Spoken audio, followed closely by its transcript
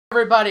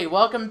Everybody,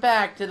 welcome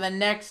back to the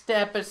next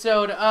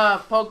episode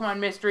of Pokemon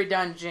Mystery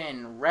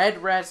Dungeon,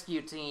 Red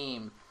Rescue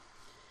Team.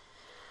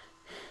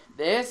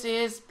 This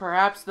is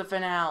perhaps the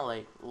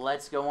finale.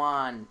 Let's go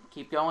on.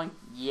 Keep going?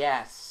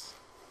 Yes.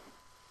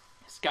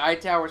 Sky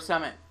Tower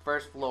Summit,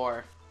 first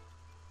floor.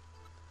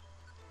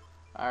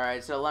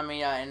 Alright, so let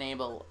me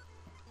enable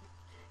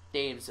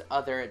Dave's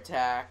other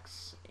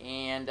attacks.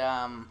 And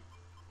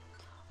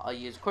I'll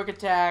use Quick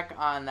Attack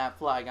on that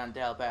Flygon to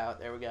help out.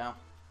 There we go.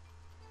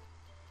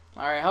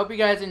 Alright, hope you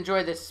guys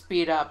enjoy this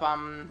speed up.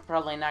 I'm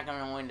probably not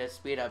going to win to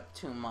speed up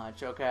too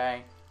much,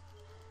 okay?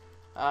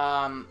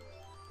 Well,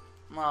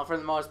 for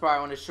the most part, I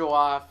want to show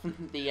off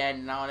the end,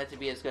 and I want it to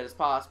be as good as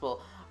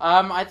possible.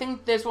 I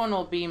think this one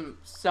will be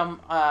some,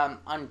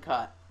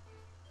 uncut.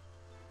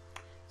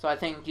 So I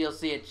think you'll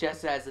see it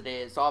just as it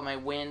is. All my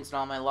wins and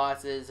all my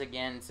losses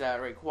against,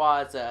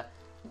 Rayquaza.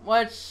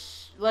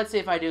 Which, let's see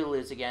if I do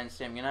lose against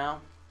him, you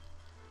know?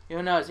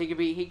 Who knows, he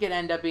could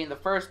end up being the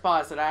first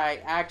boss that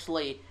I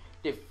actually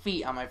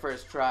defeat on my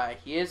first try.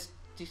 He is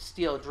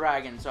Steel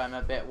Dragon, so I'm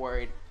a bit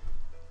worried.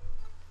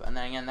 But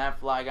then again,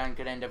 that Flygon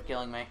could end up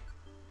killing me.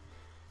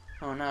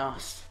 Who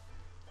knows?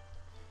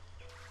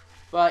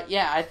 But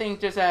yeah, I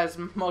think just as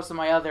most of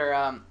my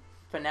other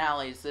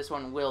finales, this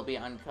one will be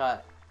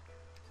uncut.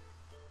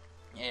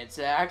 It's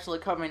actually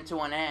coming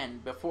to an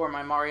end before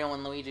my Mario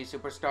and Luigi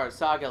Superstar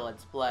Saga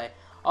Let's Play.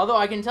 Although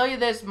I can tell you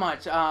this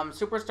much,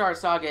 Superstar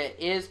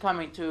Saga is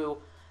coming to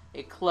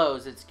a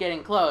close. It's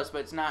getting close, but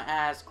it's not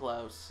as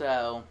close.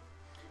 So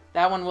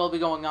that one will be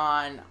going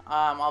on.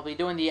 I'll be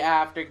doing the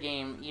after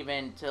game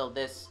even till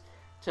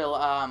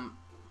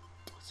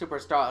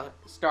Superstar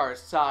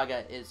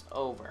Saga is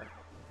over.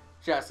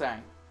 Just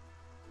saying.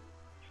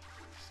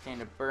 Stand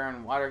to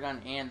burn, water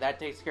gun, and that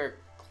takes care of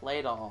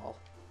Claydol.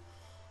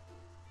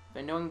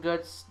 Been doing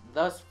good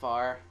thus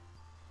far.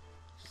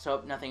 Just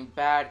hope nothing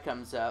bad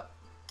comes up.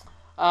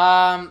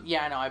 Yeah,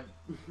 I know.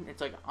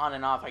 It's like on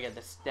and off. I get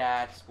the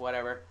stats,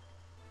 whatever.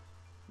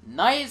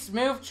 Nice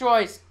move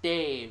choice,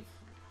 Dave.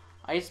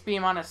 Ice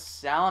Beam on a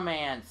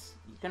Salamence.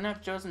 You couldn't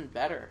have chosen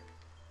better.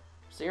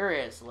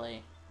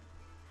 Seriously.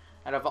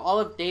 Out of all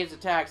of Dave's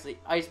attacks, the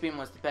Ice Beam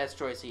was the best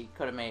choice he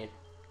could have made.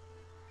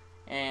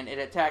 And it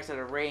attacks at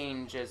a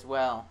range as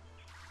well.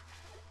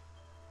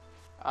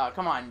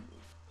 Come on.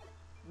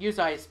 Use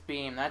Ice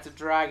Beam. That's a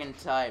Dragon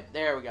type.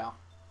 There we go.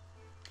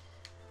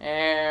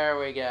 There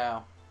we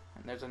go.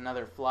 And there's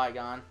another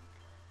Flygon.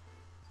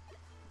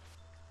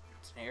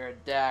 It's an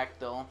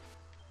Aerodactyl.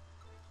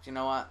 You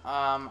know what?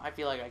 I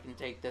feel like I can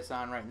take this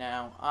on right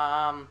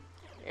now.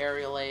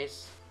 Aerial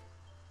Ace.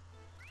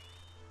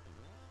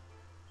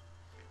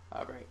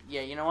 Alright.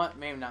 Yeah, you know what?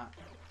 Maybe not.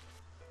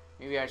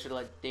 Maybe I should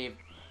let Dave...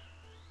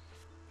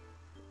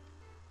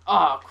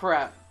 Oh,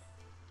 crap.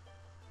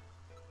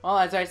 Well,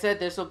 as I said,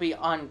 this will be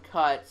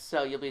uncut,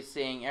 so you'll be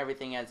seeing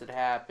everything as it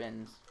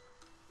happens.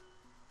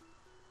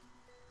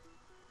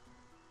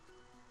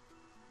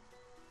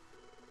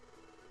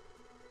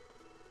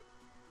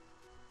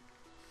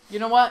 You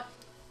know what?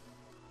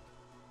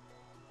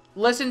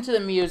 Listen to the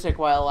music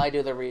while I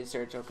do the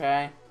research,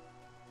 okay?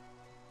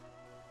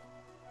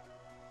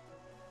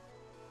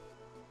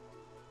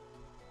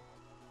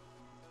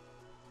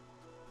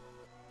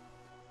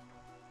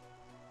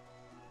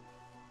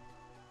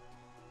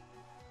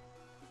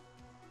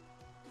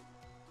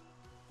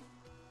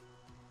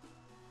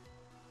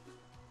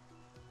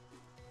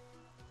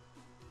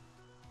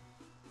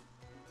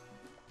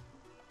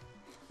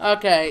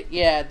 Okay,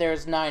 yeah,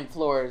 there's 9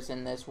 floors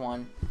in this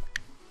one.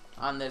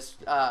 On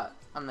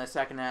the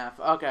second half.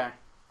 Okay.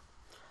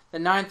 The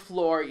 9th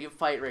floor, you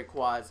fight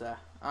Rayquaza.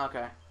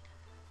 Okay.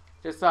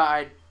 Just thought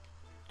I'd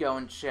go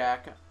and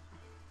check.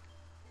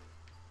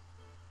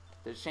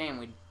 It's a shame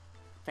we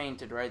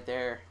fainted right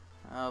there.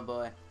 Oh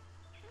boy.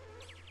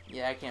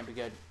 Yeah, that can't be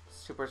good.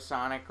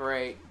 Supersonic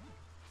rate.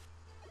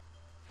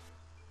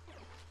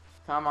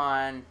 Come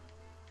on.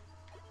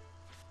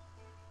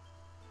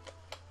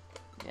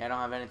 Yeah, I don't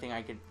have anything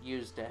I could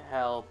use to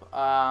help.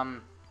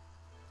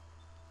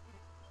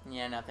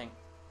 Yeah, nothing.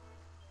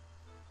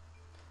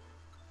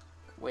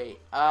 Wait,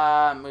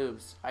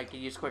 moves. I could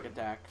use Quick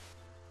Attack.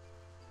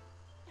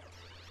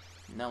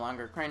 No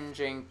longer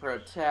cringing.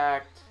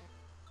 Protect.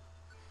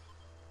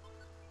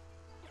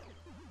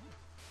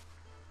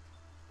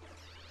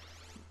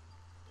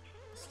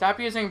 Stop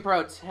using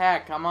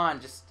Protect. Come on,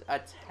 just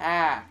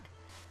attack.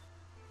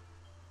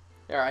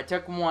 There, I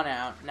took one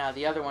out. Now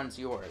the other one's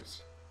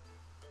yours.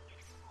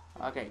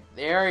 Okay,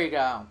 there you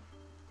go.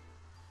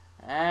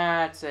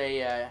 That's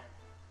a,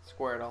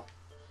 Squirtle.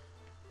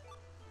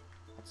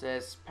 What's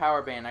this?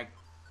 Power Band.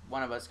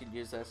 One of us could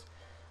use this.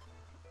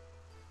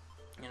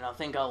 You know, I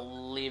think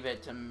I'll leave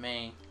it to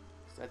me.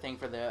 'Cause I think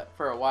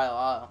for a while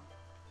I'll...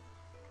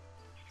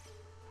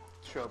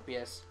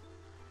 Tropius.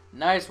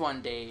 Nice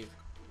one, Dave.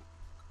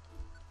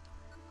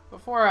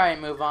 Before I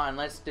move on,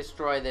 let's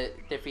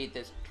defeat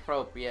this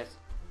Tropius.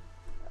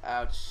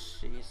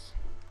 Ouch, jeez.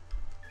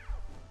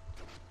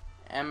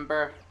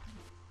 Ember.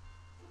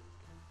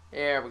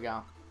 There we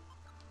go.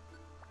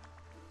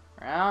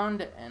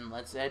 Round, and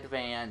let's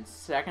advance.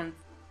 Second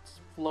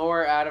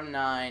floor out of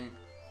 9.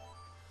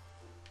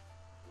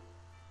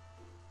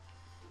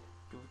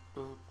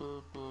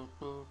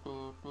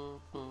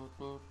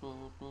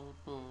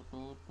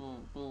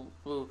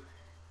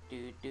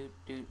 Do, do,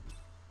 do.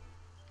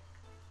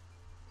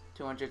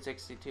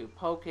 262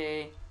 Poke.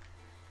 Now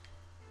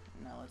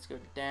let's go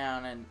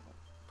down and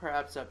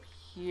perhaps up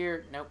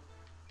here. Nope.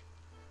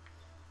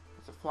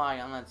 It's a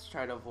Flygon. Let's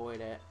try to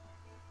avoid it.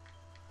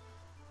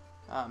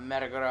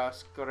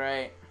 Metagross,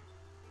 great.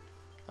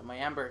 So my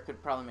Ember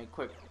could probably make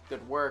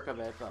good work of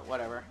it, but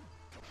whatever.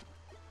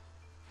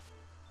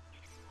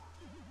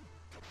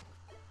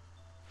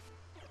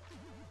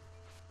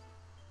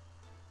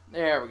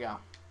 There we go.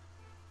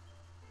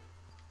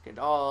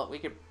 We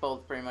could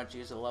both pretty much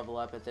use a level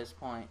up at this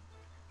point.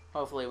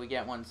 Hopefully we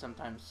get one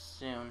sometime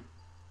soon.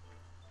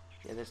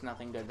 Yeah, there's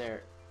nothing good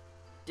there.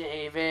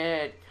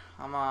 David,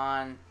 come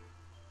on.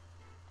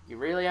 You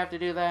really have to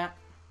do that?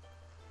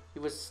 He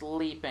was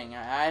sleeping.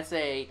 I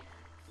say,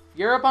 if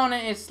your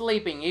opponent is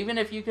sleeping, even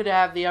if you could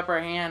have the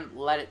upper hand,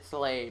 let it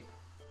sleep.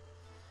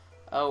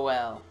 Oh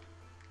well.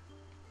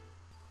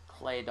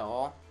 Clay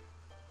doll.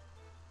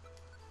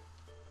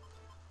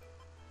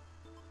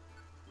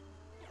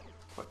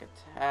 Quick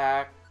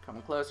attack.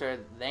 Coming closer.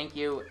 Thank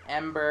you,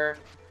 Ember.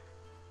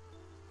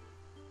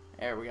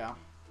 There we go.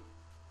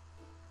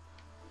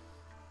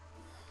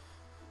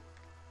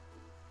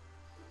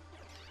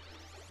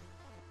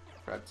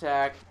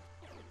 Attack.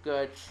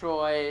 Good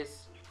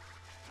choice.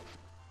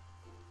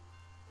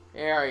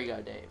 There you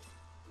go, Dave.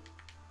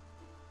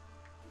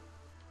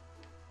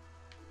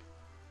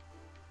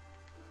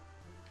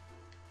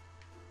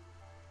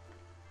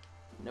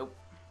 Nope.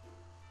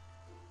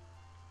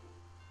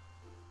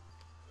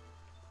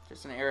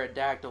 Just an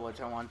Aerodactyl, which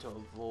I want to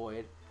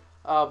avoid.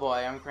 Oh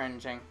boy, I'm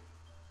cringing.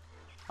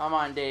 Come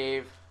on,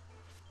 Dave.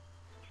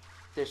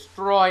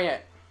 Destroy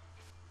it.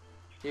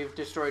 You've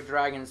destroyed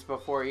dragons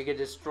before. You could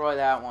destroy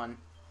that one.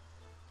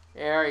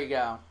 There you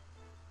go.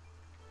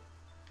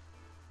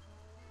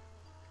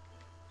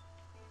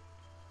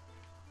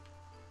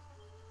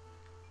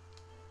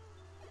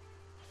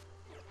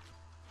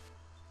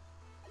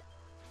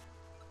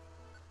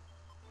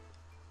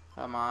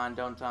 Come on,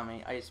 don't tell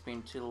me. Ice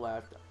Beam to the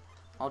left.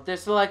 I'll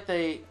deselect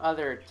the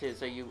other two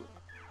so you...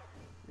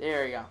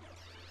 There you go.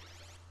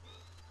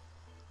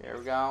 There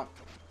we go.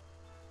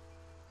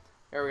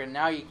 There we go.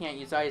 Now you can't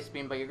use Ice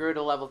Beam, but you grew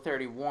to level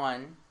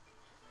 31.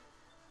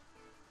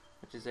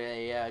 Which is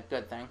a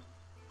good thing.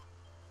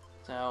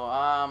 So,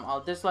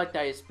 I'll deselect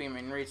Ice Beam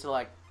and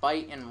reselect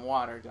Bite and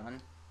Water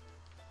Gun.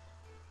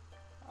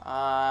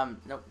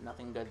 Nope,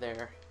 nothing good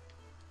there.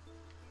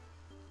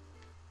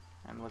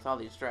 And with all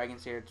these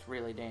dragons here, it's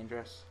really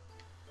dangerous.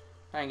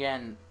 And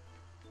again,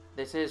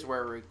 this is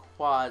where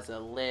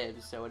Rayquaza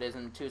lives, so it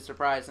isn't too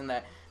surprising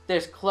that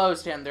this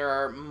close to him there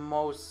are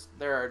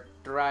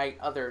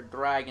other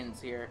dragons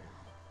here.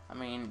 I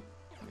mean,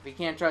 if he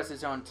can't trust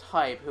his own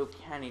type, who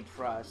can he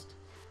trust?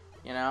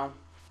 You know?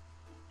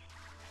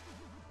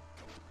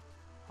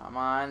 Come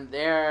on,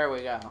 there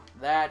we go.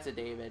 That's a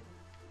David.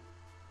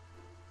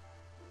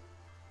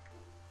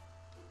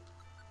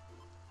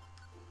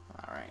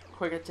 Alright,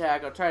 quick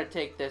attack. I'll try to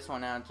take this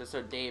one out just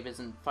so Dave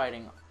isn't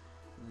fighting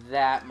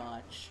that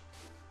much.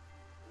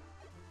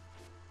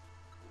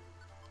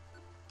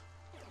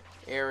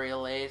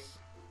 Aerial Ace.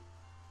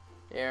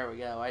 There we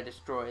go. I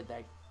destroyed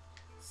that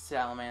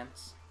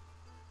Salamence.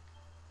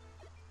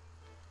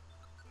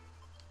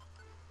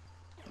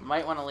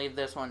 Might want to leave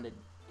this one to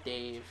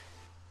Dave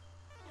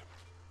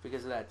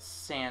because of that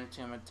Sand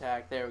Tomb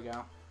attack. There we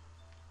go.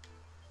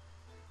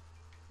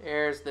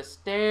 There's the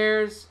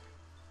stairs.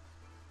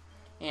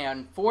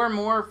 And 4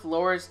 more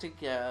floors to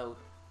go.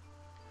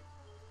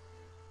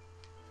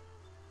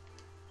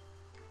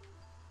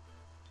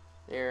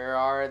 There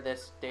are the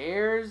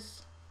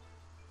stairs.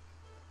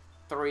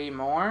 3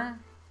 more.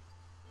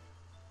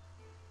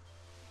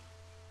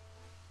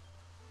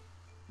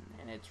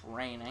 And it's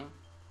raining.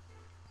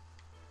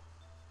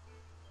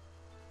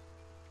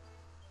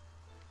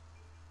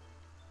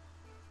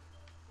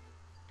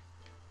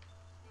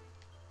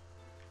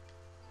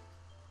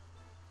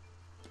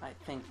 I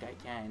think I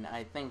can.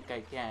 I think I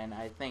can.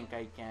 I think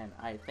I can.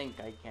 I think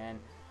I can.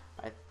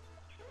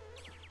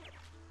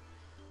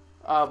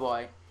 Oh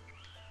boy.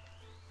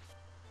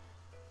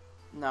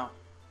 No.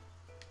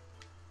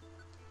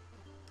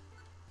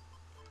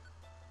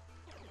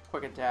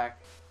 Quick attack.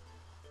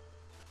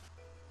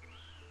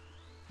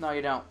 No,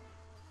 you don't.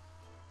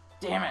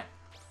 Damn it.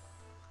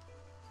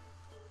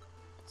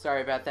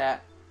 Sorry about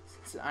that.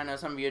 I know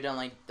some of you don't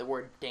like the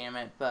word damn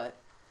it, but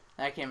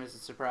that came as a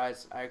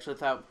surprise. I actually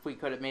thought we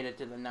could have made it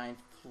to the 9th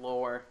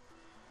floor.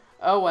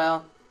 Oh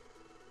well.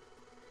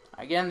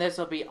 Again, this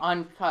will be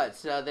uncut,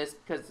 so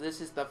because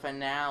this is the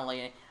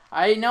finale.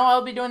 I know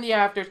I'll be doing the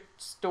after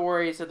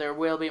story, so there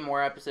will be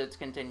more episodes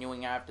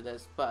continuing after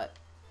this, but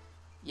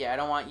yeah, I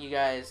don't want you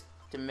guys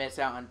to miss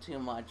out on too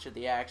much of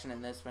the action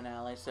in this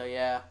finale, so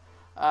yeah.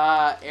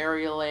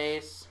 Aerial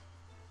Ace.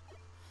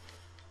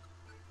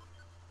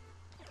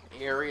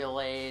 Aerial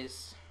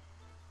Ace.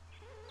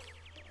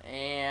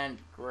 And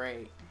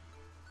great.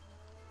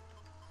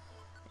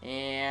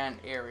 And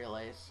air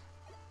relays.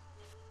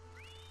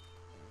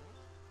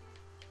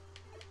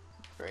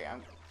 Great,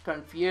 I'm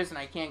confused and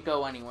I can't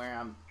go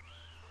anywhere.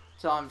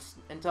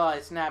 Until I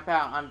snap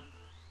out.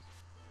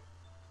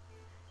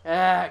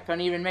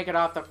 Couldn't even make it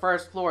off the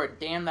first floor.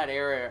 Damn that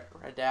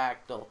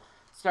Aerodactyl.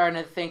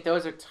 Starting to think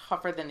those are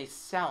tougher than these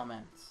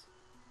Salamence.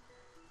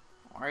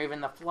 Or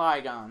even the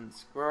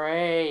Flygons.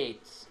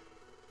 Great.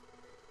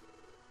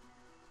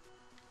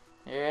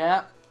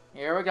 Yep.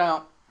 Here we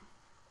go.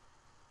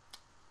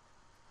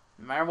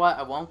 No matter what,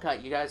 I won't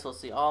cut. You guys will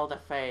see all the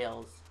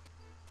fails.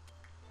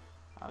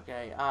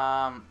 Okay,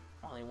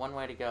 only one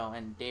way to go,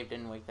 and Dave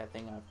didn't wake that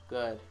thing up.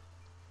 Good.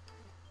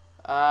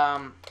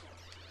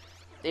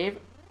 Dave,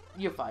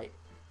 you fight.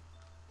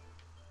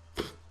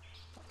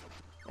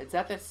 Is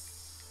that the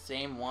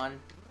same one?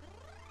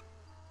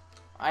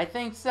 I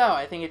think so.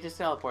 I think it just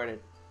teleported.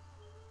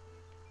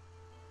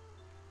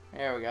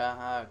 There we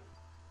go.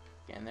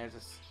 Again, there's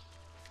a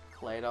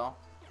Claydol.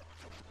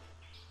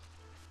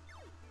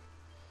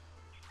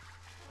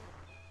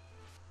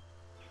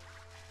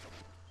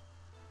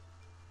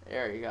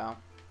 There you go.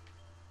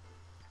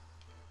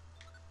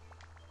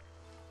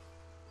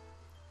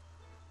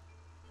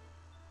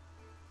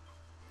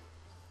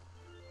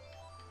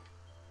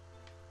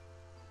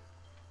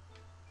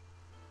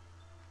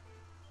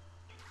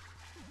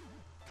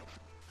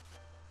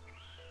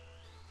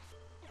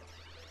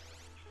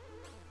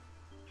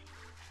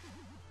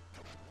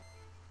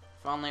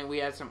 If only we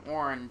had some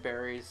orange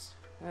berries.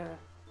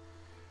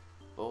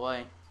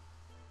 Boy.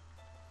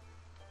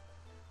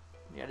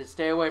 You gotta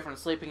stay away from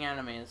sleeping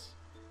enemies.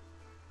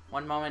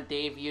 One moment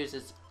Dave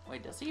uses...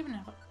 Wait, does he even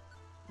have a...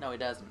 No, he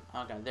doesn't.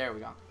 Okay, there we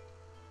go.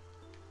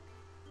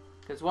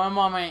 Because one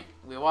moment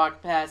we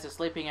walk past a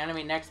sleeping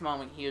enemy, next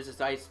moment he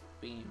uses Ice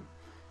Beam.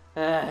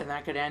 And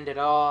that could end it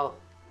all.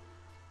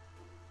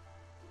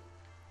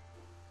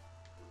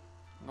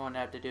 I'm going to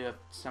have to do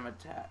some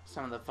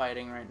of the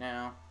fighting right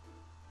now.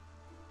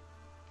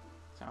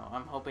 So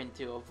I'm hoping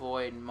to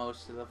avoid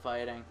most of the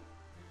fighting.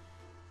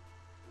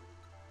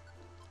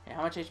 Okay,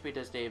 how much HP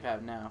does Dave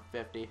have now?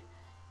 50.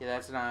 Yeah,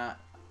 that's not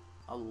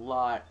a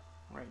lot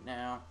right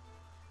now.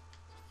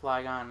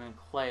 Flygon and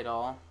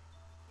Claydol.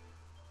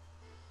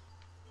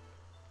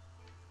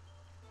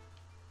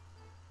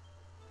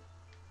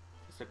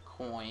 Just a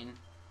coin.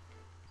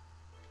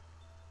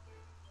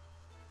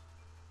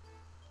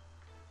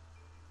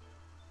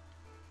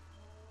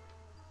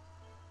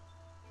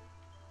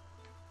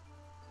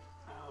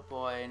 Oh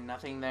boy,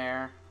 nothing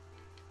there.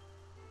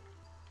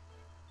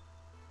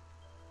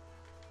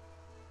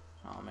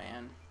 Oh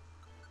man.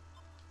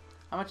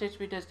 How much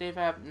HP does Dave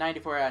have?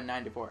 94 out of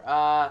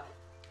 94.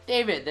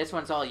 David, this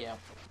one's all you.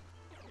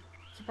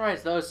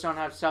 Surprised those don't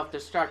have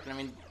self-destruct. I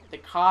mean, the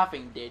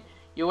coughing did.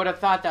 You would have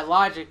thought that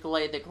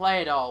logically the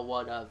Claydol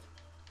would have.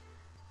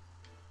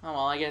 Oh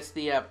well, I guess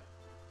the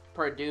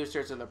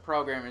producers or the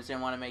programmers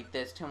didn't want to make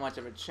this too much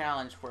of a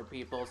challenge for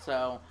people,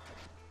 so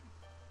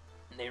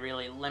they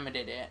really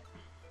limited it.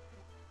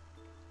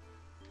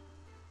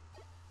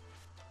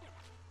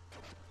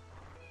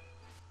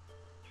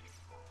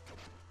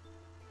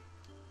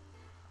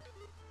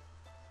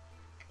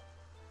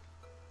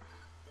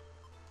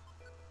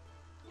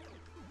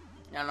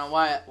 I don't know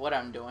what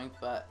I'm doing,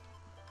 but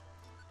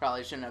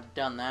probably shouldn't have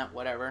done that.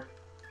 Whatever.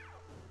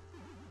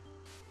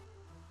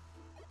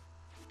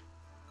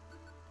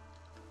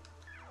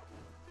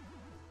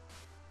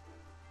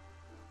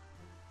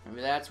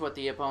 Maybe that's what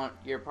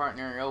your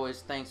partner always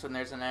thinks when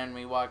there's an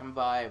enemy walking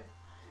by.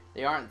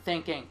 They aren't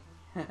thinking.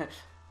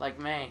 Like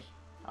me.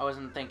 I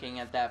wasn't thinking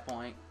at that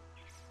point.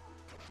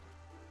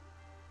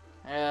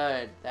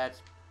 Good.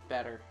 That's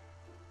better.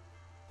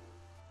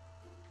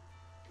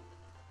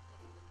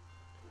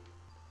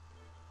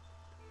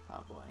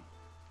 Oh boy.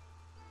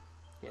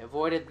 Okay,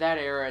 avoided that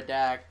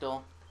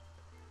Aerodactyl.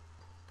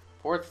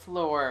 4th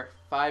floor.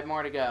 5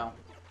 more to go.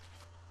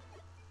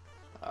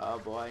 Oh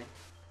boy.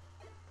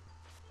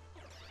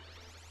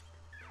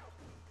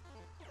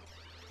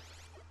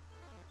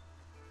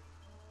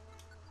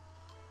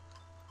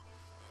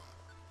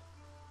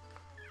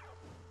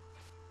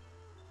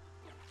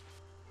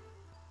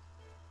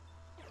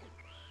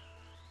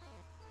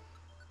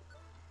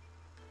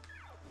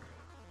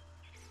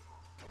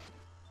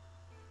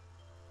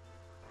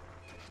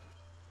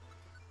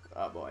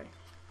 Oh boy.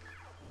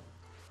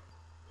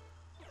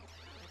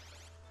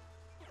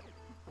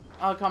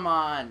 Oh, come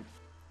on.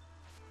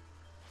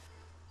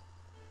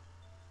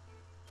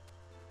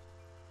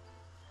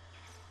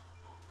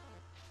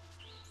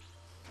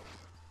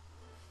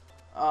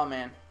 Oh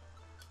man.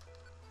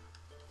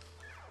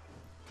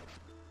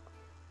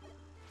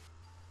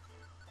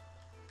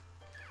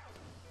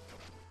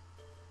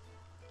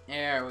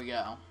 There we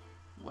go.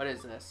 What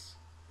is this?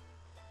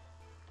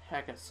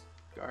 Heck, a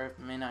scarf.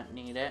 May not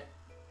need it.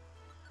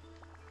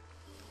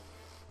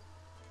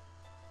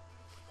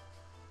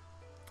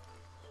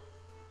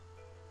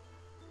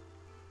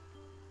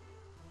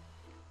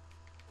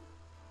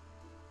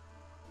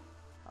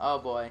 Oh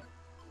boy.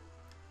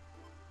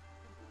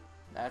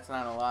 That's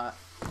not a lot.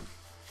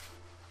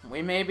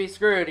 We may be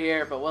screwed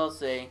here, but we'll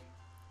see.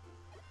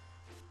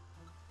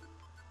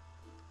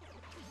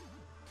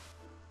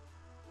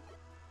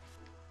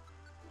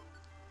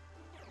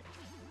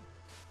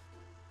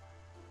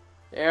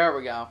 There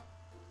we go.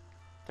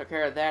 Took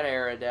care of that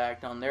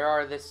Aerodactyl, and there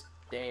are the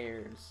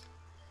stairs.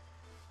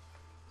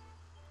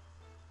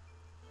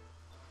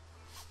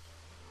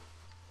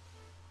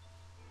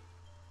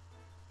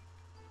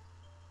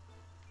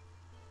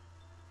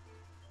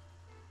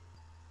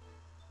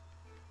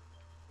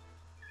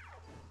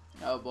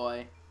 Oh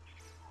boy.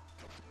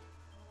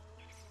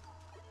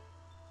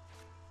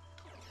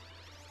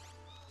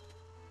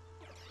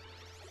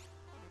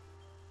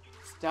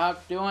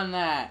 Stop doing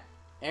that.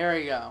 There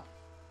we go.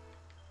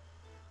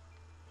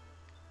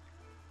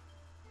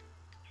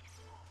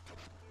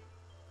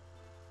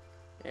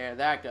 There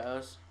that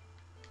goes.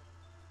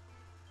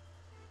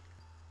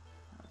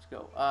 Let's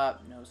go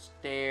up. No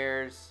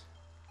stairs.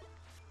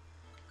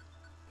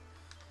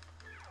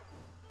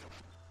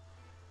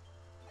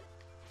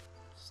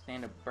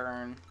 Stand a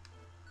burn.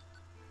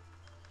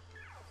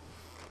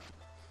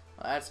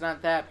 Well, that's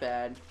not that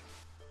bad.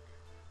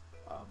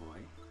 Oh boy.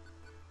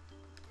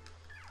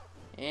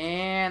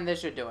 And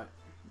this should do it.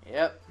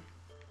 Yep.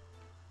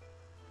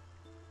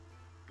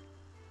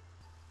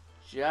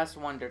 Just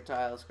Wonder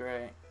Tiles,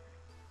 great.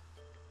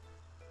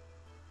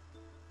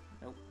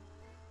 Nope.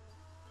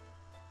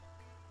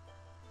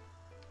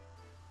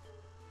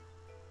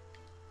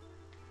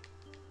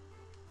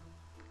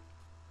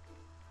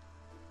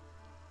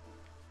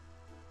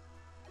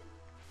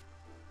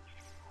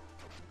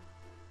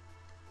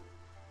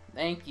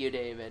 Thank you,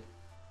 David.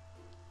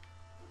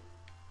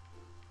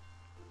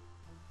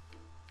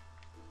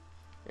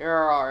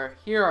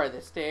 Here are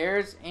the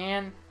stairs,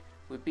 and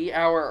we beat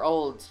our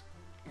old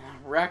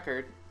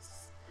record.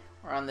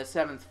 We're on the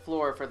 7th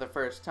floor for the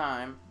first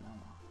time.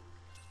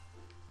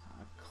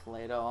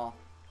 Clay doll.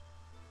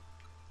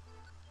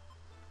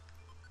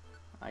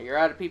 You're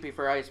out of pee-pee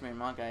for Ice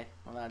Beam. Okay,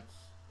 well that's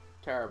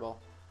terrible.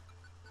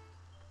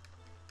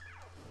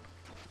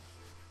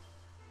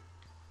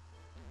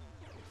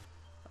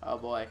 Oh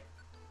boy.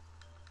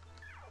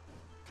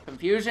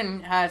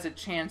 Confusion has a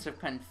chance of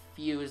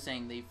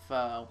confusing the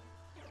foe.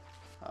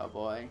 Oh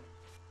boy.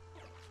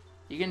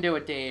 You can do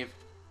it, Dave.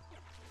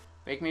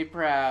 Make me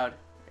proud.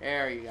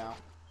 There you go.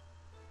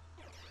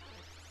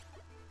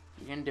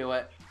 You can do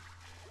it.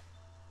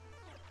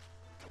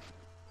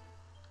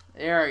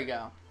 There you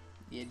go.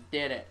 You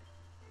did it.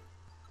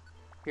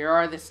 Here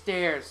are the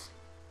stairs.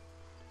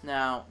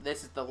 Now,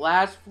 this is the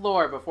last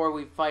floor before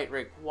we fight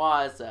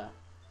Rayquaza.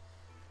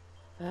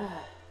 For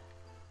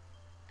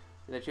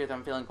the truth,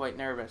 I'm feeling quite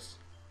nervous.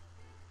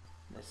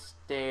 The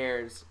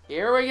stairs.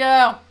 Here we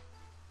go!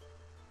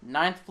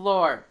 9th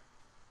floor.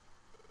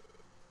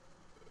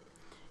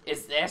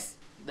 Is this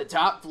the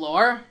top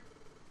floor?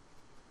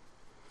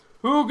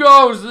 Who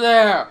goes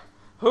there?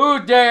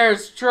 Who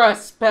dares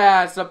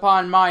trespass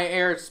upon my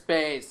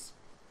airspace?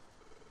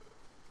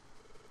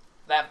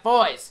 That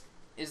voice,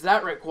 is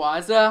that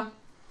Rayquaza?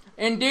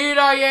 Indeed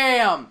I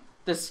am!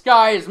 The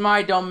sky is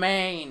my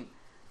domain.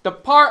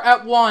 Depart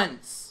at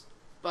once!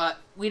 But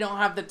we don't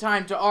have the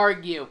time to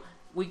argue.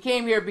 We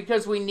came here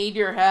because we need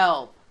your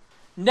help.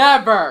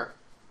 Never!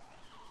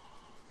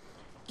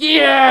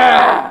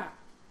 Yeah!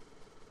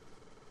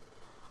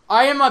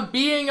 I am a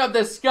being of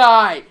the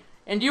sky,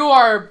 and you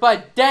are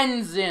but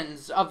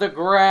denizens of the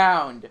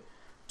ground.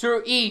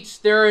 To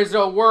each there is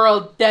a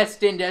world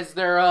destined as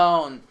their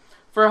own.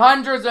 For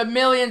hundreds of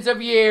millions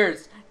of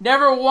years,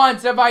 never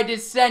once have I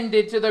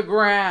descended to the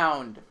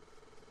ground.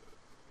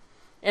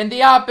 And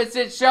the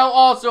opposite shall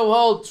also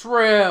hold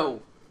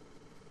true.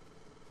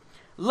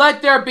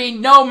 Let there be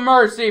no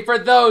mercy for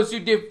those who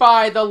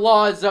defy the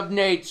laws of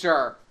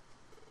nature.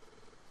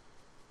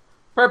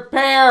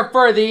 Prepare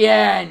for the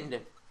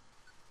end.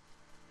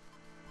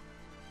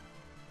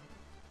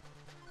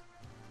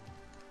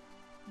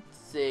 Let's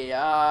see,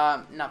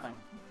 nothing.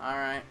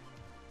 Alright.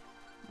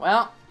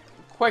 Well,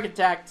 quick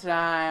attack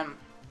time.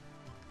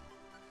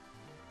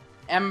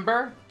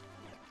 Ember.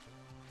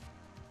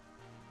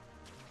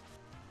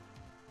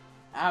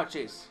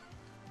 Ouchies.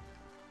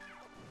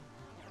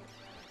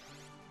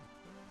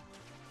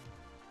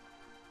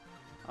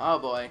 Oh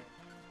boy.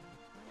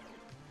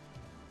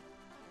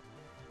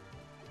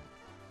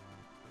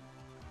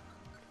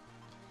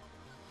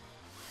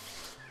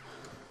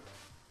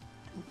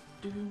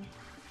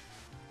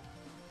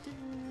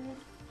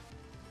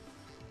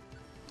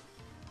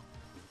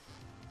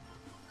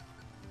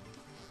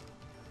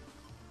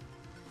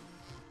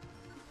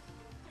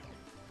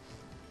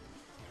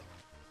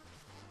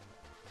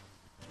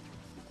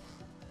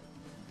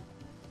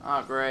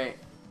 Oh, great.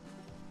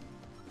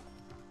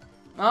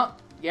 Well,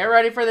 get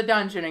ready for the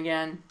dungeon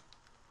again.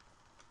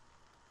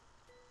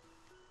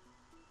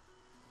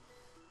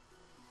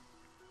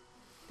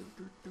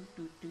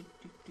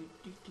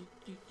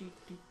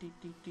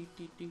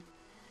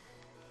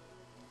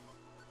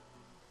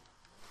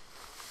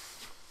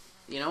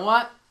 You know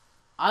what?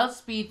 I'll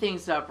speed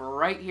things up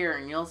right here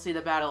and you'll see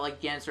the battle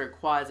against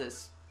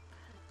Rayquaza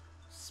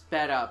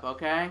sped up,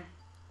 okay?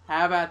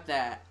 How about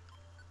that?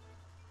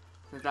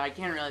 Since I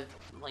can't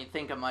really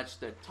think of much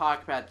to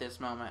talk about this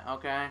moment,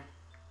 okay?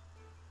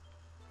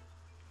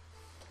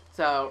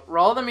 So,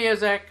 roll the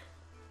music.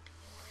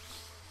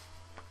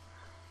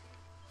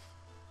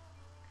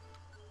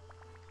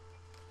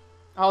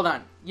 hold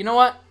on. You know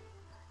what?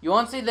 You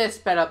won't see this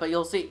sped up, but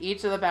you'll see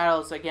each of the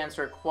battles against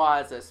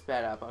Rayquaza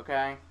sped up,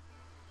 okay?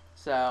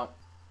 So,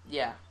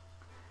 yeah.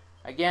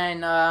 Again,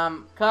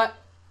 cut.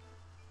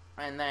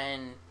 And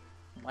then,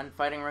 when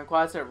fighting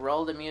Rayquaza,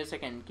 roll the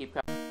music and keep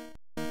cutting.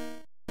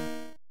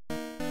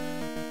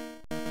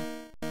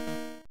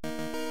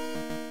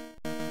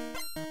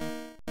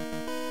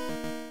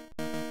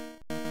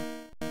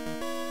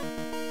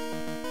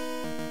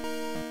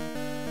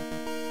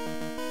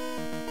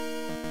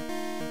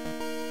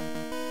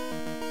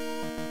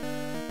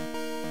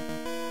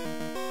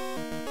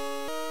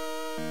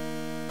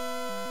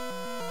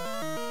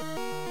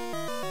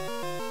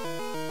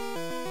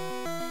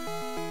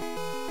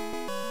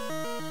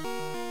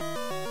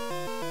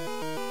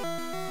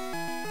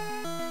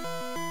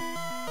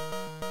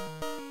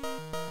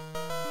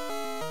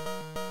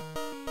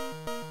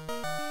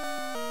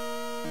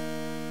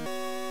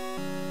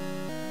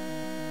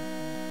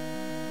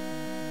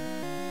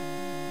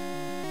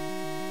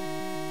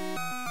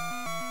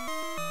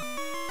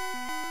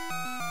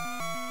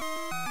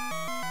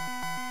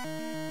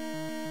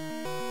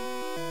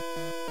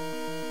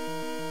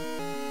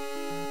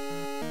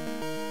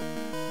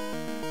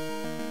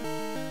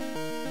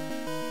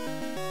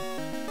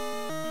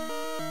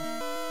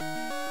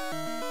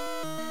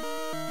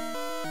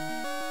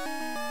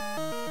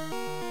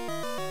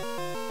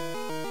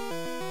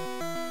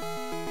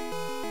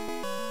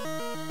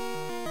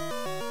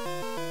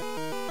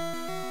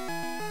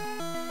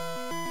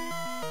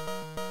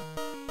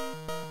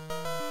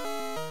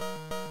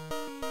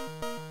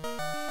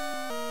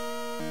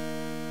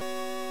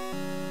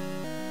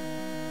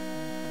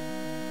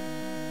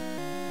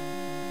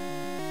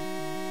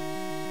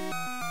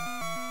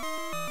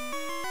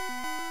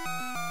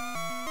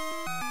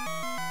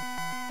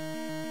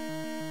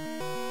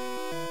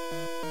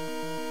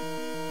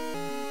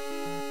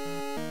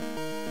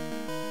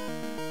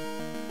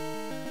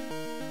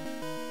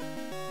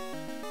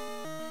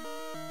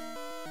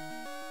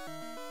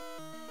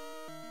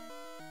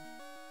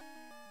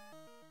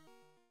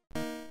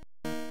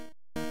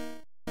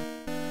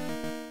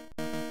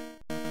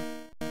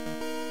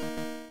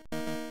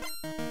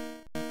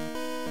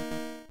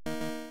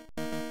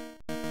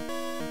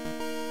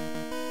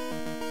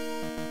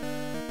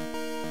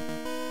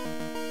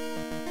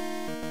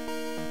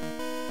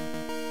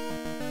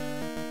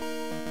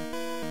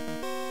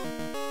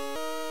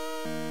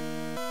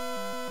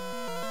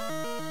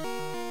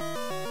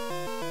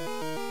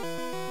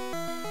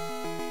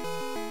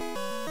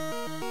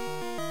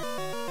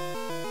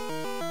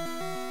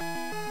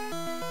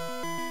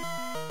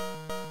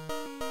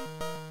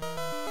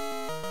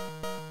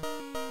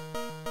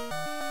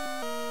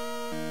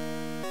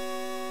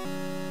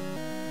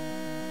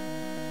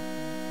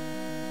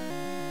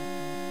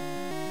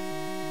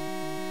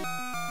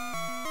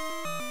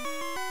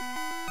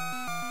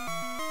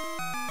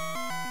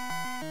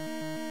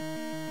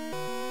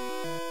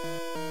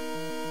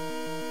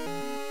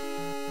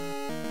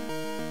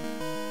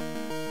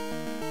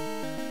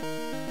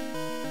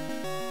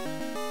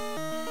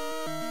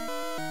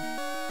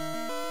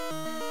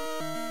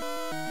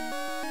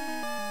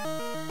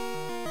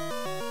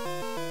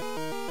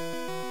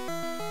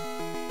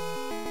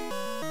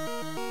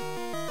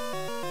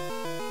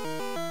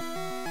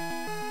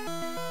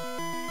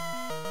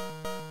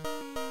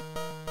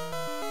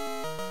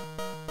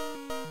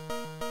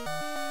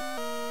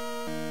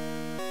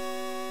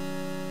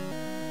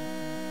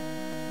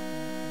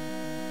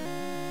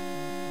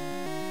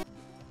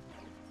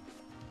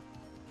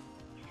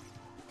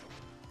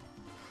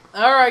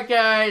 Alright,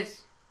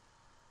 guys.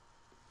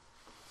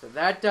 So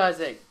that does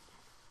it.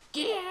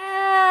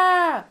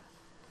 Yeah!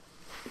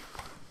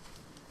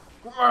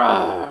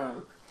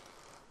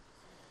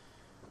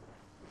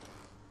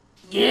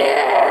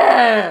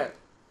 Yeah!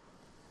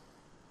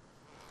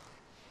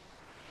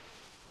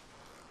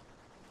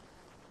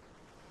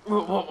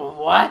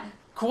 What?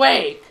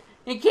 Quake?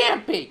 It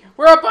can't be.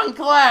 We're up on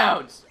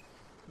clouds.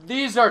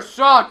 These are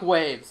shock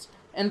waves,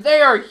 and they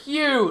are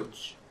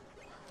huge.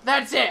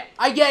 That's it.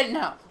 I get it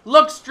now.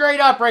 Look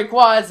straight up,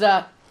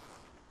 Rayquaza.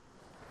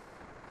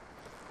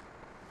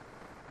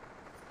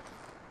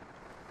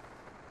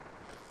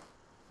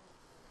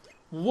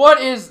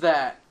 What is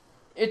that?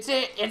 It's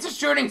a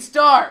shooting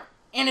star,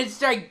 and it's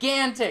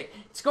gigantic.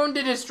 It's going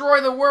to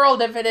destroy the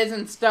world if it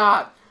isn't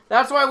stopped.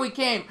 That's why we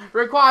came.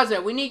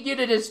 Rayquaza, we need you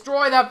to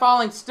destroy that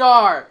falling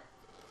star.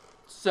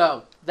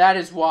 So, that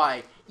is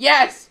why.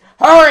 Yes!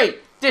 Hurry!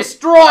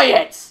 Destroy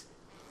it!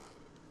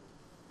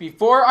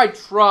 Before I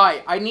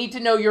try, I need to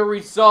know your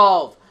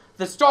resolve.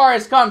 The star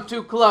has come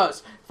too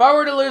close. If I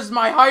were to lose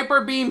my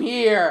hyper beam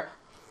here,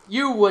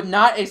 you would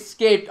not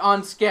escape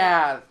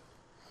unscathed.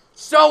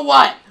 So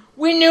what?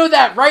 We knew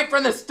that right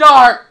from the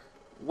start.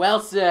 Well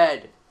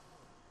said.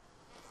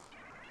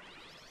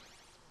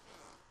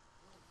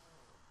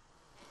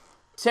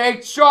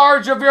 Take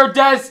charge of your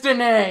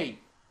destiny.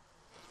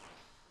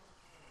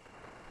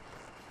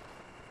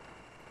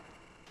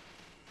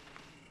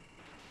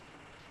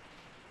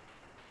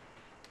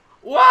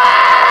 Wah!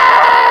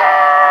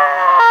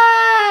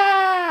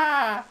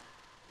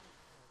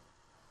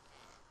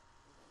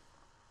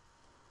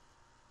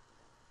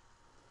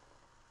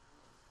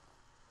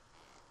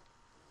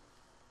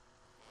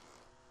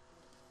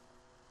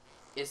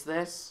 Is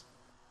this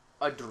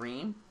a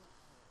dream?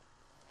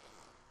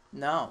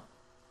 No,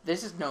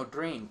 this is no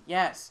dream.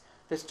 Yes,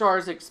 the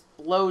star's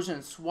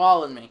explosion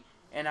swallowed me,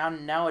 and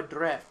I'm now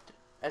adrift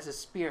as a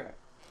spirit.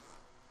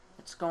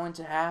 What's going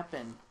to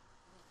happen?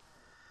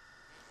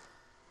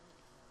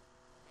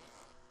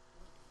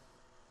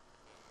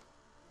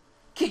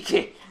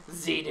 Kiki,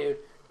 Z-Dude,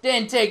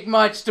 didn't take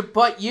much to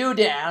put you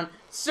down.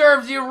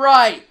 Serves you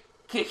right.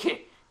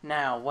 Kiki,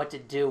 now what to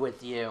do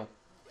with you?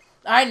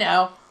 I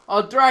know.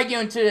 I'll drag you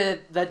into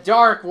the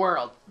dark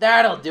world.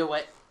 That'll do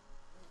it.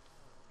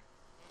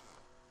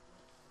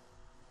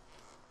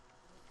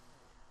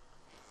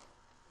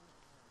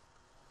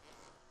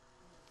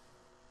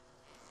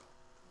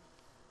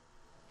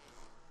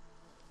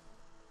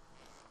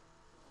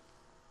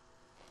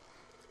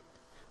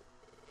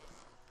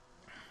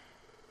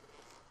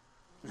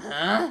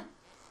 Huh?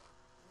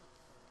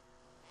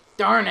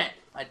 Darn it!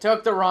 I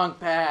took the wrong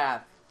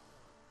path.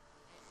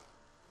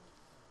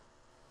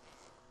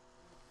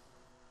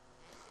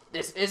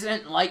 This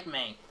isn't like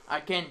me. I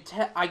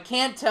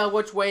can't tell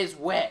which way is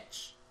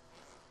which.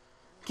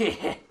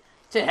 To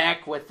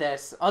heck with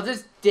this. I'll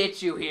just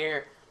ditch you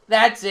here.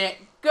 That's it.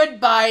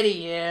 Goodbye to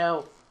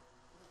you.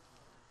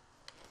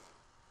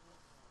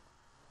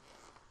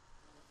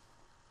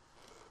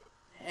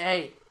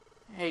 Hey,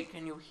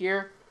 can you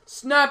hear?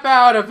 Snap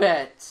out of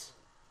it!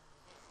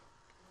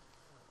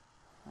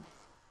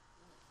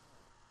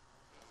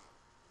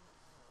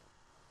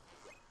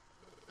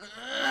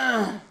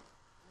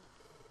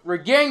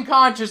 Regain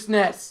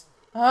consciousness!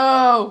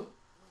 Oh!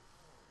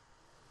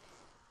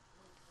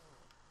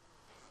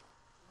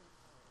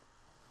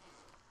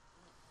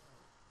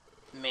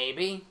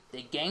 Maybe.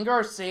 Did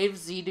Gengar save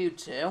Z-Dude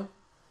too?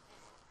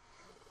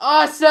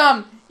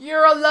 Awesome!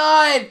 You're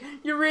alive!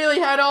 You really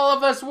had all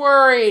of us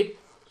worried!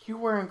 You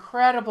were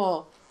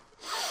incredible.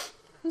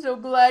 I'm so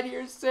glad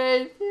you're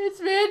safe. It's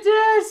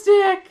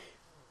fantastic!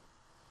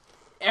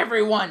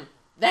 Everyone,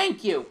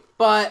 thank you.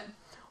 But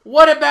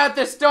what about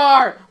the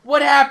star?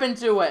 What happened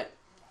to it?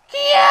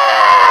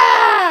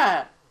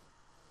 Kia!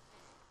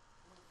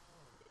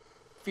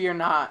 Fear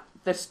not.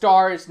 The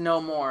star is no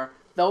more.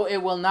 Though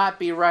it will not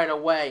be right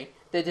away.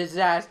 The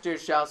disaster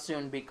shall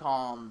soon be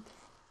calmed.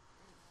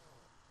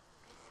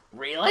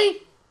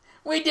 Really?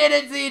 We did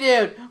it,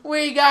 Z-Dude!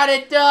 We got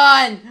it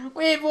done!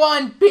 We've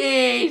won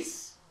peace!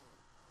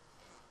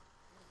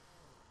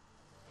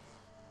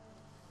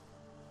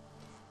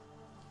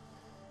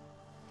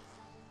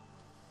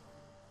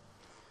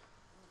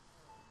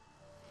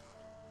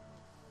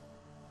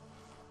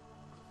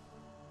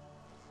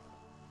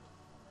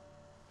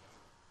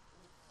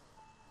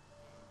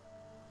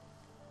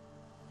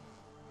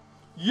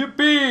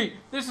 Yippee!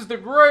 This is the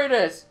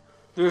greatest!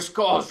 This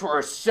calls for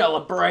a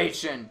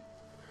celebration!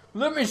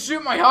 Let me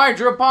shoot my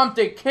hydro pump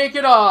to kick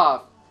it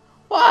off!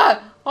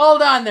 What?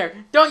 Hold on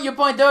there! Don't you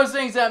point those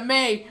things at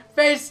me!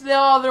 Face the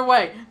other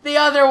way! The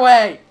other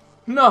way!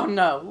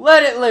 No,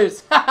 let it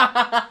loose! Ha ha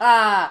ha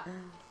ha!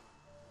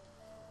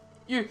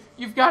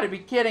 You've got to be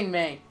kidding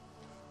me!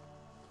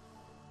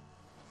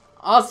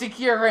 I'll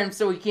secure him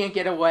so he can't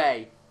get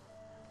away.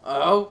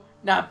 Oh,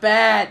 not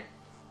bad!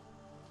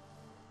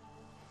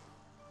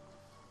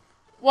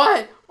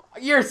 What?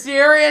 You're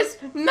serious?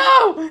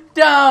 No!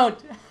 Don't!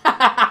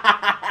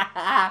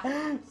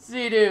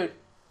 See, dude.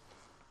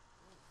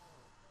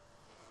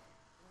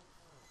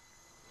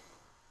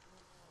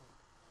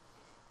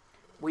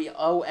 We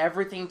owe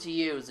everything to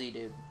you,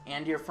 Z-Dude,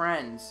 and your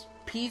friends.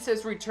 Peace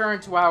has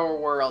returned to our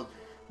world.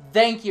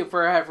 Thank you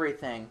for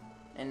everything.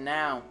 And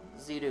now,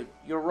 Z-Dude,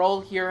 your role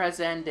here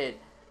has ended.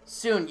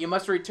 Soon, you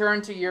must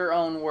return to your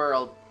own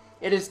world.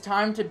 It is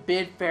time to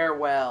bid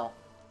farewell.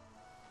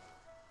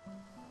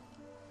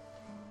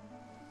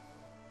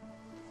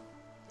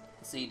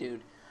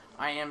 Z-Dude,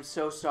 I am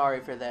so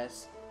sorry for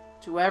this.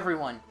 To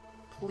everyone,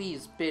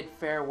 please bid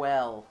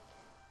farewell.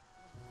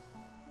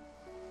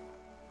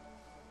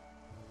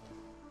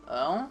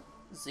 Oh?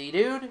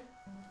 Z-Dude?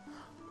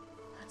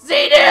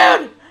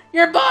 Z-Dude!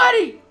 Your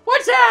body!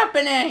 What's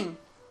happening?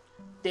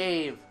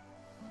 Dave.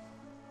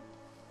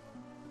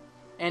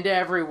 And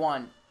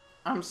everyone,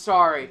 I'm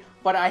sorry,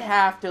 but I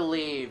have to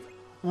leave.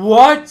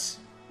 What?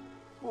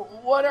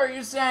 What are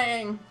you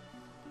saying?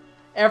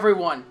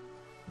 Everyone,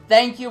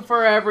 thank you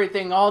for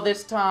everything all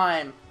this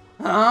time.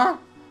 Huh?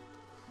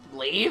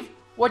 Leave?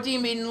 What do you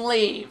mean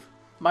leave?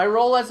 My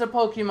role as a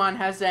Pokemon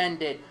has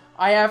ended.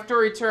 I have to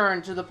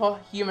return to the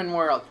human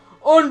world.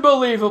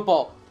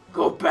 Unbelievable!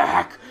 Go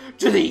back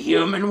to the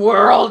human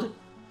world?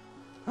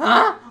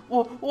 Huh?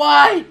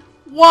 Why?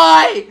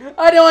 Why?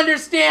 I don't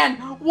understand.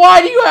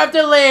 Why do you have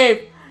to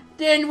leave?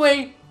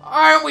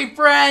 Aren't we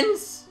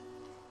friends?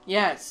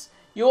 Yes,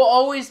 you'll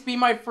always be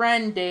my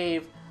friend,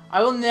 Dave.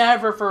 I will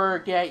never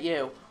forget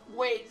you.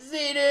 Wait,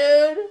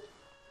 Z-Dude?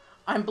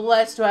 I'm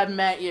blessed to have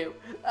met you.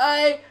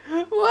 What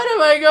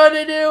am I going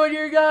to do when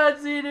you're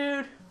gone,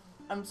 Z-Dude?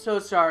 I'm so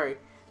sorry.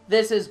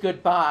 This is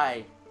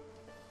goodbye.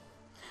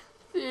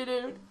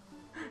 Z-Dude.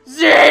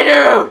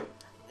 Z-Dude!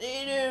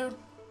 Z-Dude.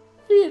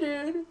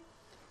 Z-Dude.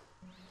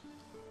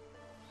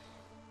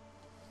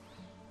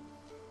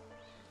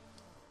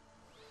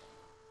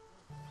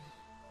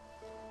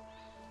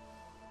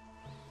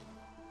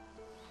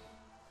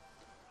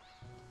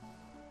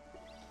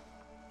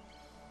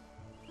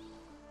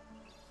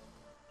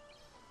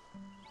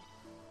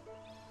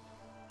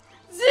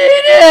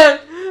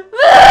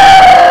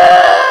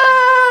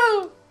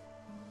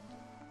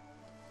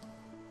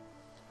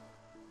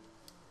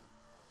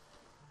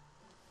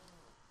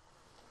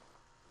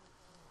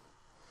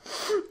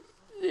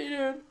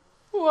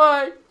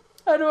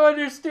 I don't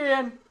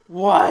understand.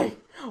 Why?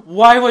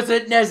 Why was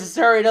it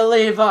necessary to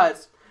leave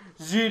us?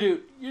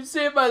 Z-Dude, you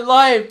saved my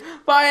life,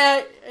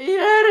 but you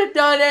hadn't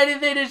done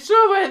anything to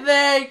show my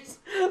thanks.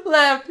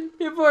 Left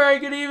before I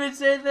could even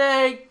say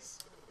thanks.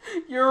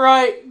 You're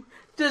right.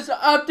 Just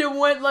up and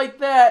went like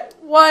that.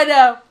 Why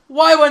now?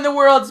 Why when the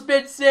world's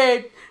been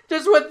saved?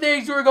 Just when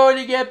things were going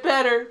to get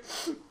better.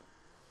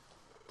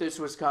 This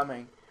was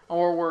coming.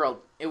 Our world.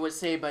 It was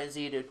saved by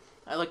Z-Dude.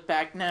 I look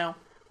back now.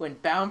 When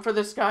bound for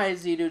the sky,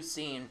 Z-Dude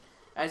seen.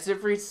 As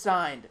if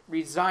resigned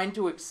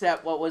to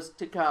accept what was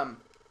to come.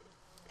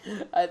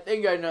 I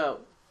think I know.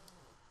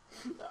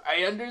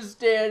 I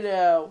understand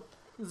now.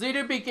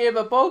 Z-Dude became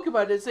a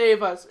Pokemon to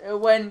save us.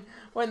 And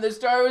when the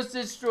star was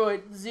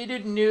destroyed,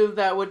 Z-Dude knew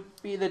that would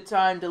be the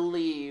time to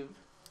leave.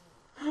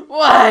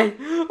 Why?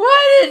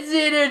 Why didn't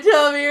Z-Dude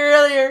tell me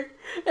earlier?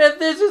 If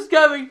this was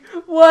coming,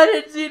 why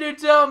did Z-Dude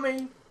tell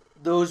me?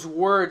 Those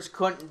words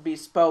couldn't be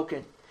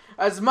spoken.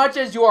 As much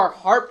as you are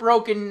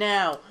heartbroken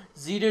now,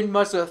 Z-Dude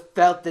must have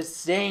felt the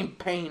same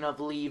pain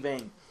of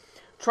leaving.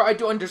 Try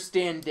to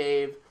understand,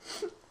 Dave.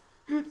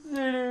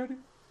 Z-Dude.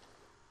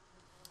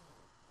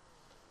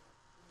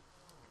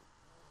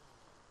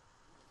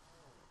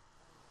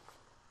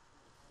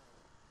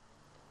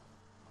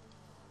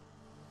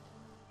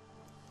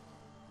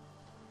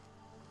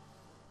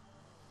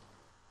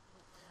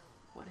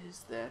 What is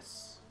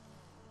this?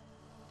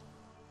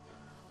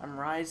 I'm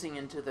rising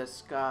into the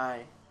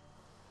sky.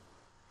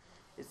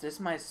 Is this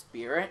my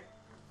spirit?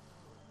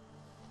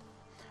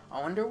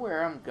 I wonder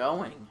where I'm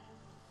going.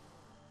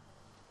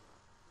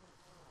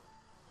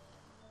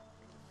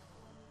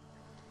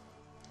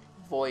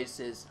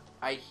 Voices.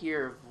 I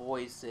hear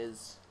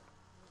voices.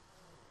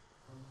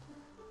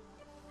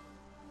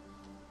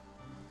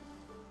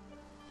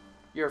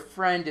 Your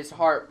friend is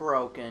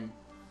heartbroken.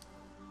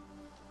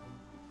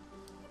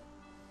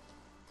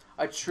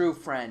 A true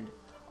friend.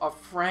 A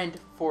friend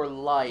for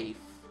life.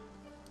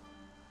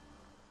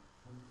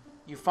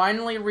 You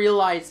finally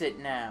realize it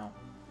now.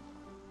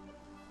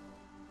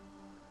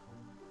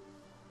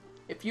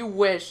 If you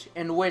wish,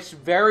 and wish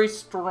very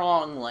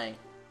strongly,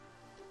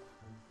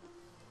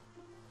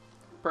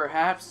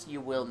 perhaps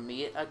you will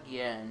meet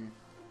again.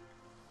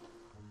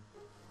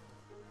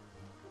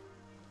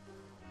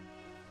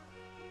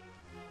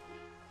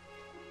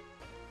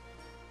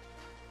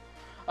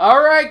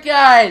 Alright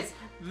guys,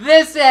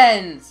 this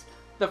ends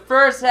the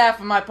first half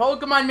of my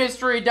Pokemon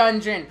Mystery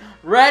Dungeon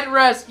Red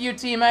Rescue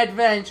Team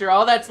Adventure.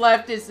 All that's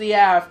left is the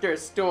after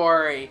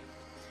story.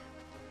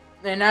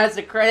 And as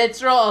the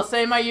credits roll, I'll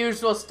say my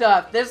usual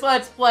stuff. This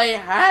Let's Play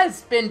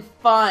has been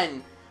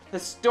fun. The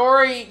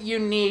story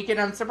unique, and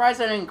I'm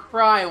surprised I didn't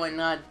cry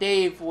when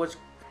Dave was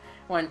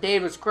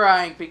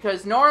crying,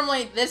 because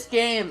normally this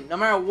game, no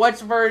matter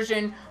which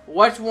version,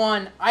 which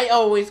one, I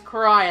always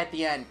cry at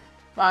the end.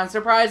 But I'm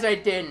surprised I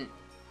didn't.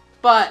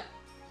 But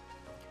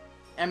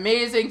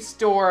amazing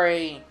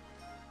story,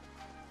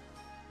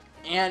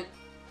 and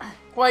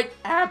quite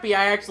happy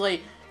I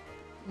actually,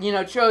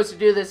 chose to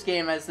do this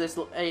game as this,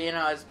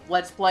 as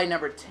Let's Play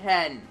number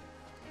 10.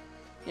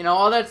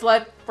 All that's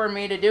left for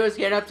me to do is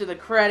get up to the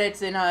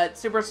credits in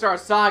Superstar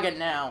Saga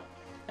now,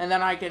 and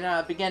then I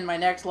can begin my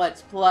next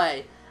Let's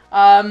Play.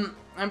 I'm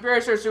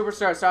pretty sure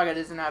Superstar Saga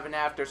doesn't have an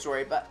after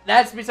story, but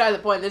that's beside the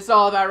point. This is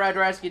all about Red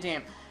Rescue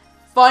Team.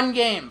 Fun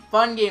game,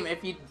 fun game.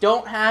 If you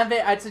don't have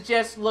it, I'd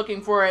suggest looking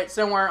for it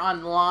somewhere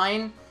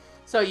online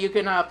so you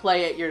can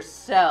play it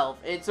yourself.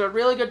 It's a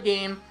really good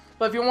game,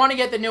 but if you want to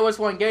get the newest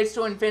one, Gates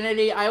to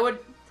Infinity, I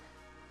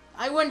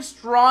wouldn't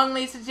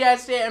strongly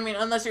suggest it. I mean,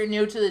 unless you're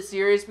new to the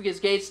series,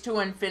 because Gates to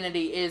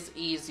Infinity is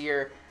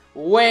easier,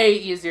 way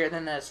easier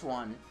than this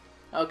one.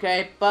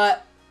 Okay,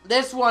 but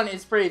this one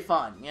is pretty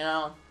fun,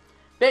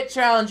 Bit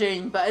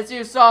challenging, but as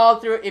you saw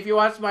through, if you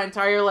watched my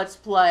entire Let's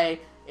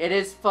Play, it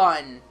is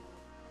fun.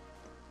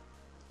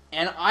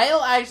 And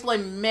I'll actually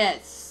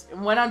miss,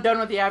 when I'm done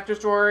with the after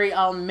story,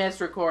 I'll miss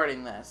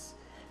recording this.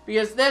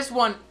 Because this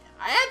one,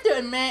 I have to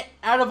admit,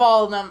 out of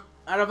all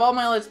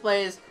my Let's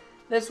Plays,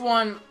 this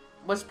one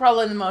was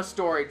probably the most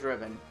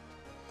story-driven.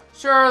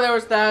 Sure, there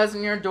was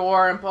Thousand Year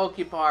Door and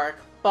Pokepark,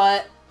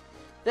 but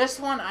this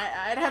one,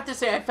 I'd have to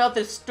say I felt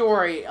the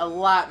story a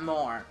lot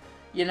more.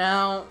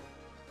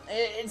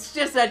 It's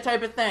just that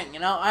type of thing,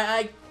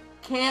 I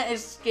can't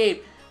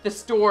escape the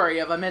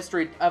story of a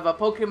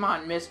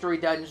Pokemon Mystery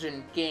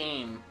Dungeon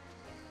game.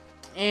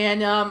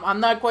 And I'm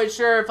not quite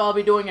sure if I'll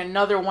be doing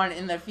another one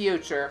in the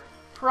future.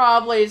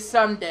 Probably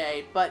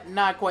someday, but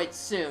not quite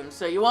soon.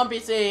 So you won't be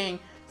seeing,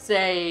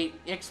 say,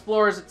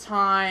 Explorers of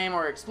Time,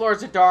 or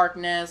Explorers of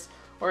Darkness,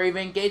 or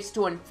even Gates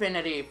to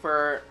Infinity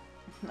for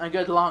a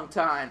good long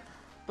time.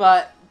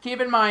 But keep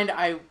in mind,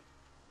 I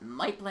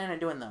might plan on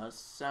doing those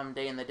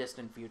someday in the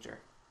distant future.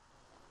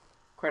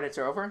 Credits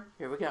are over.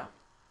 Here we go.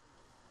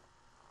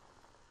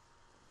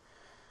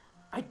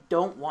 I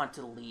don't want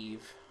to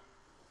leave.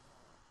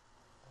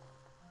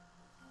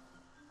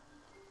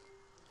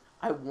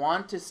 I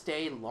want to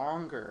stay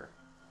longer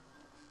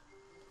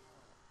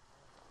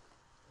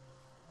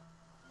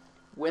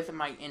with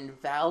my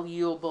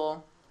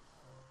invaluable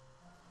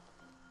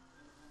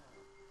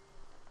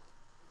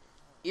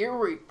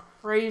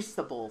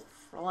irreplaceable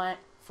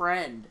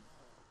friend.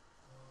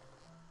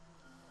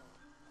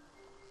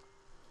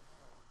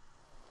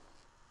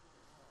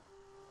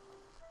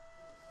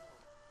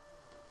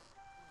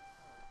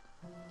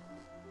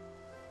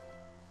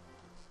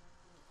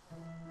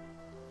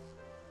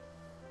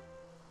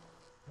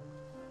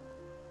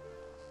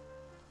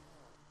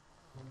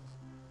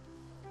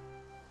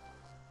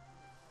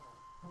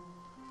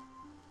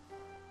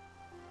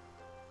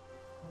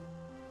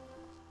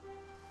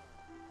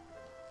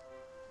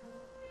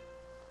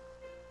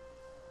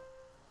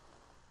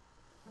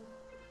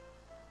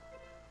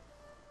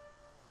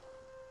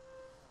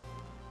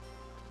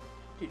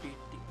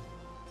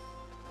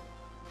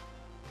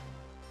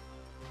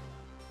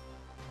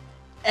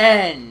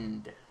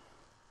 End.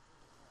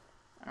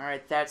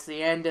 Alright, that's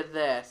the end of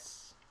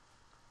this.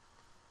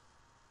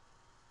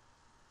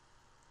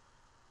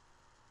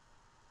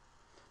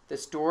 The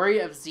story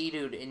of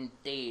Z-Dude and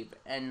Dave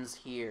ends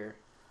here.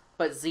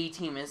 But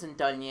Z-Team isn't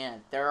done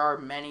yet. There are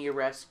many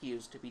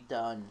rescues to be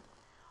done.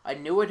 A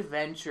new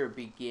adventure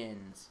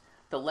begins.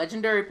 The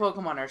legendary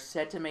Pokemon are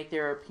set to make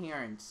their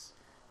appearance.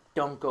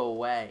 Don't go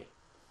away.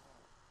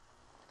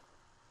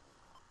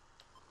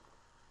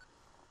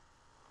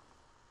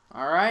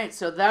 Alright,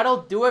 so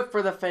that'll do it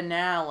for the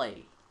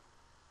finale.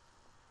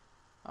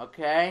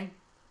 Okay?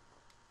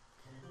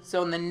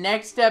 So in the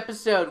next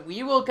episode,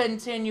 we will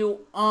continue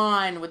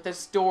on with the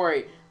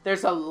story.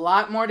 There's a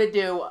lot more to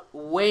do,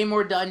 way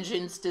more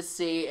dungeons to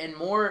see, and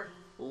more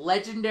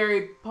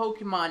legendary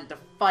Pokemon to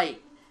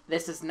fight.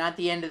 This is not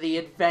the end of the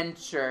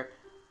adventure,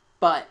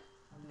 but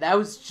that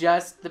was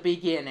just the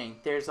beginning.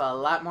 There's a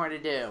lot more to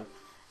do.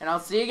 And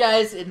I'll see you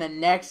guys in the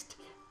next,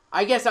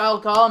 I guess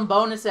I'll call them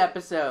bonus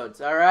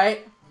episodes,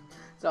 alright?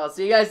 So I'll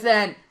see you guys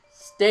then.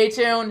 Stay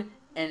tuned,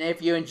 and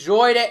if you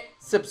enjoyed it,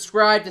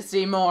 subscribe to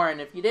see more. And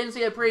if you didn't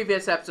see the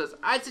previous episodes,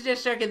 I'd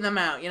suggest checking them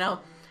out, you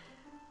know,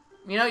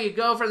 you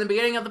go from the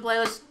beginning of the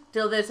playlist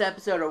till this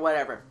episode or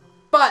whatever.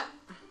 But,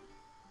 if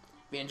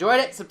you enjoyed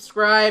it,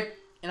 subscribe,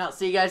 and I'll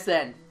see you guys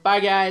then. Bye,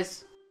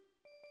 guys.